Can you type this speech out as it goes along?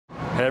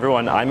Hey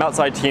everyone, I'm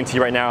outside T&T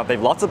right now. They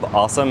have lots of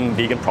awesome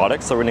vegan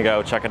products, so we're gonna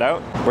go check it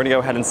out. We're gonna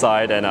go head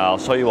inside and I'll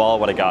show you all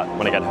what I got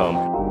when I get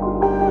home.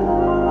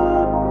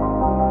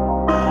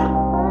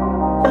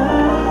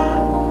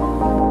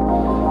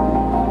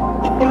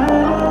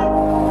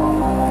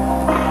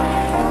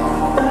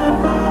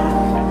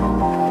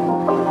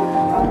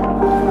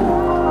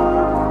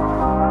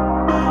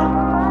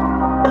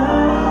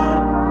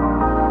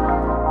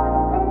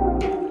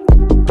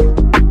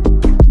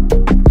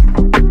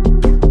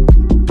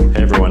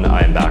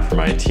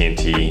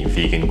 T&T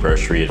vegan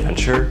grocery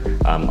adventure.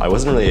 I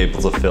wasn't really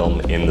able to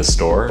film in the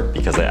store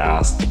because I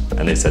asked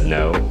and they said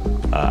no.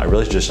 I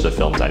really just should have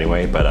filmed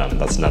anyway, but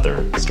that's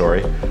another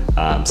story.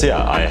 So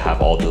yeah, I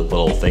have all the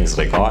little things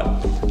that I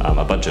got.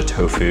 A bunch of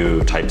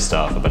tofu type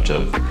stuff, a bunch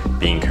of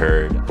bean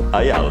curd.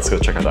 Yeah, let's go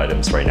check out the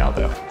items right now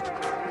though.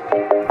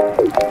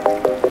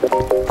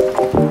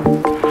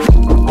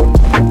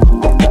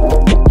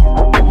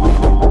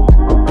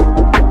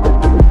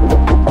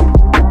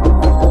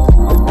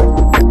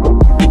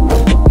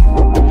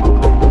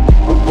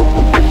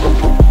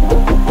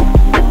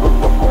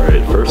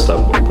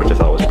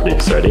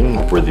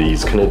 Were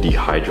these kind of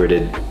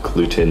dehydrated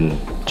gluten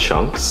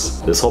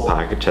chunks. This whole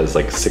package has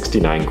like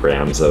 69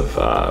 grams of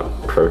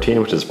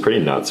protein, which is pretty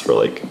nuts for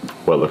like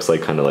what looks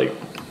like kind of like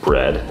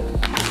bread.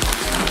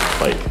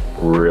 Like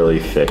really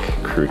thick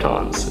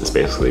croutons is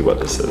basically what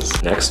this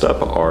is. Next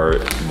up are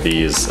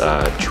these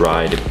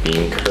dried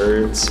bean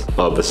curds.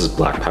 Oh, this is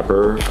black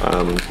pepper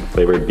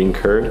flavored bean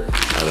curd.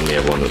 And then we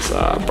have one that's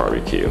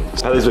barbecue.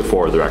 I've had these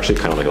before. They're actually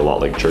kind of like a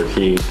lot like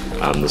jerky.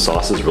 The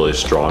sauce is really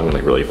strong and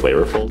like really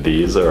flavorful.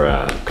 These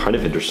are kind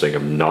of interesting.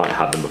 I've not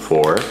had them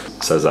before.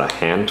 It says a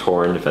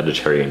hand-torn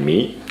vegetarian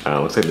meat.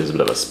 Looks like there's a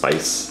bit of a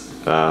spice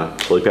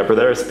chili pepper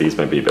there, so these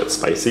might be a bit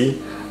spicy.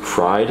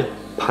 Fried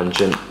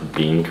pungent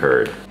bean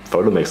curd.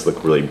 Photo makes it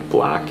look really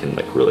black and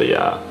like really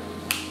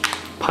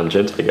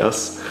pungent, I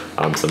guess.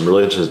 So I'm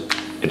really interested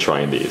in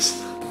trying these.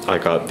 I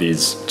got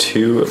these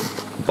 2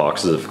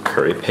 boxes of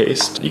curry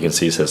paste. You can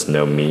see it says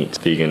no meat,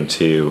 vegan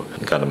 2.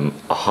 Got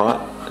a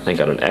hot, and I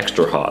got an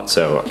extra hot.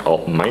 So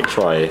I might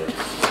try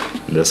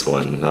this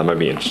one. That might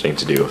be interesting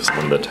to do with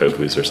one of the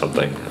tofus or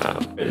something.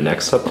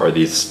 Next up are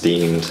these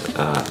steamed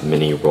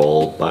mini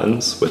roll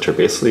buns, which are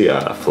basically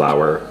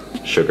flour,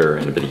 sugar,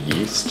 and a bit of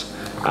yeast.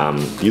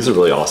 These are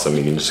really awesome.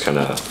 You can just kind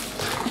of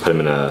put them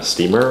in a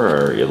steamer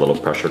or your little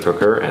pressure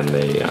cooker and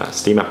they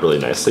steam up really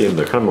nicely and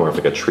they're kind of more of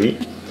like a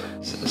treat.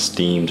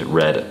 Steamed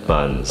red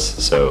buns.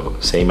 So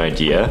same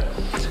idea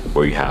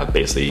where you have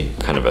basically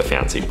kind of a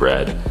fancy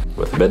bread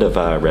with a bit of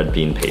red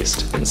bean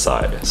paste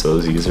inside. So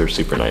these are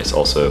super nice.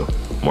 Also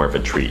more of a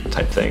treat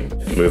type thing.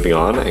 Moving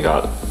on, I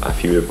got a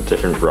few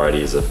different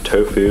varieties of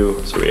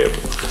tofu. So we have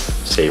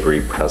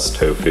savory pressed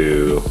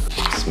tofu,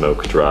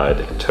 smoke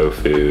dried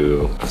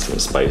tofu, some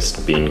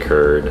spiced bean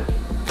curd,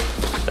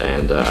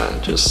 and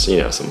just, you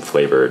know, some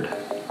flavored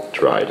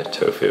dried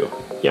tofu.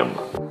 Yum.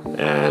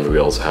 And we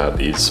also have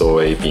these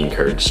soy bean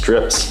curd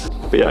strips.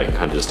 But yeah, I can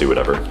kind of just do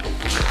whatever.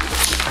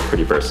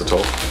 Pretty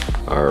versatile.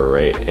 All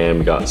right, and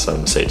we got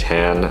some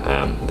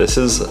seitan. This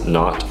is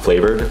not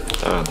flavored,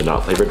 the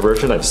not flavored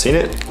version. I've seen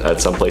it at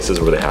some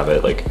places where they have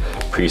it like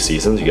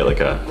pre-seasoned. You get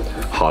like a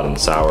hot and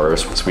sour,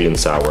 sweet and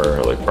sour,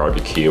 or like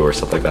barbecue or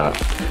stuff like that.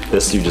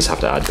 This you just have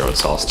to add your own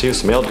sauce to.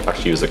 So maybe I'll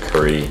actually use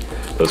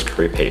those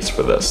curry paste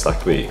for this. That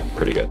could be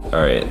pretty good.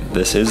 All right,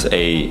 this is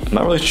I'm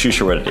not really too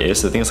sure what it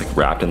is. I think it's like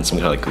wrapped in some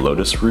kind of like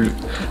lotus root.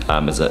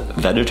 It's a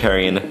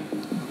vegetarian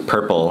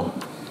purple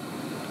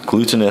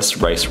glutinous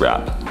rice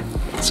wrap.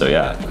 So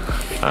yeah,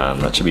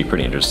 that should be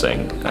pretty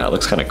interesting. It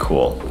looks kind of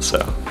cool, so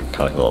kind of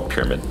like a little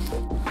pyramid.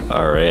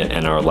 All right,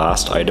 and our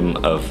last item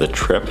of the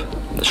trip,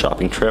 the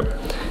shopping trip,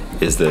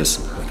 is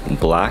this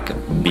black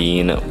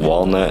bean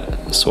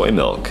walnut soy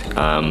milk.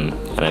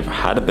 And I've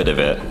had a bit of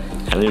it,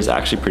 and it is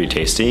actually pretty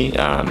tasty.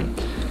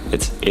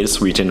 It is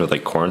sweetened with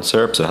like corn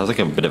syrup, so it has like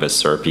a bit of a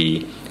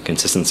syrupy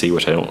consistency,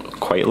 which I don't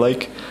quite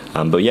like.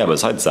 But yeah,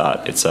 besides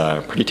that, it's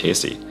pretty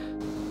tasty.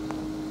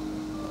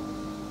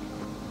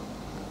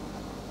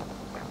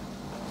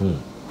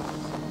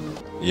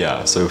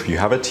 Yeah, so if you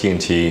have a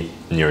T&T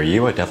near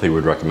you, I definitely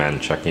would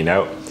recommend checking it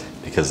out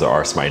because there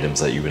are some items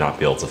that you would not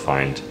be able to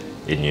find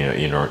in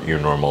your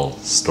normal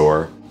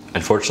store.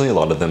 Unfortunately, a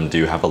lot of them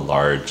do have a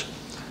large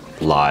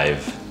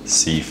live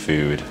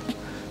seafood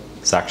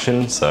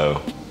section,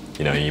 so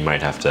you know you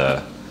might have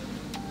to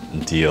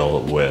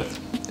deal with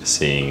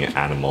seeing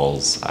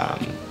animals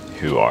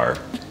who are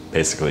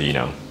basically, you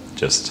know,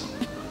 just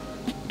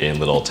in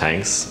little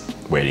tanks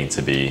waiting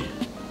to be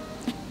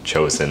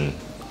chosen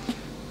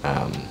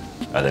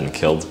and then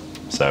killed.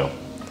 So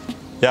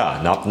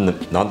yeah, not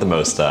the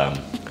most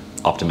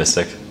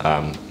optimistic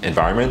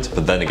environment,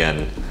 but then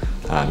again,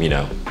 you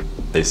know,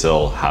 they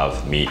still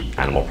have meat,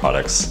 animal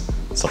products,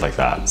 stuff like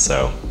that.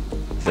 So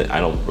I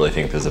don't really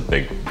think there's a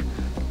big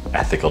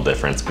ethical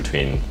difference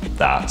between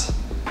that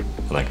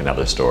and like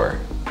another store.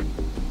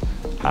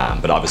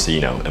 But obviously,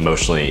 you know,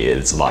 emotionally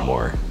it's a lot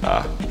more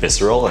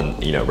visceral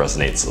and, you know,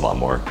 resonates a lot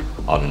more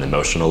on an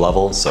emotional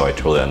level. So I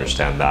totally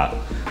understand that.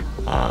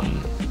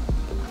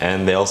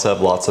 And they also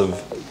have lots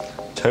of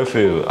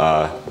tofu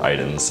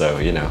items, so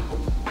you know,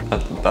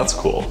 that's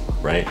cool,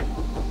 right?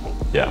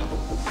 Yeah.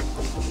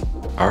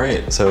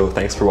 Alright, so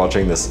thanks for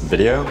watching this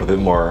video, a bit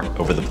more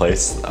over the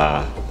place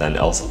than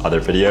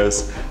other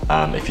videos.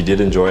 If you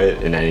did enjoy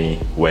it in any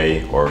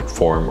way or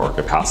form or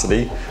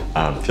capacity,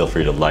 feel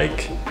free to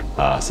like,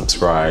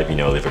 subscribe, you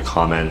know, leave a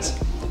comment,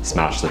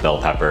 smash the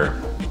bell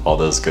pepper, all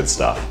those good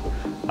stuff.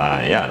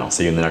 Yeah, and I'll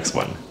see you in the next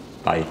one.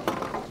 Bye.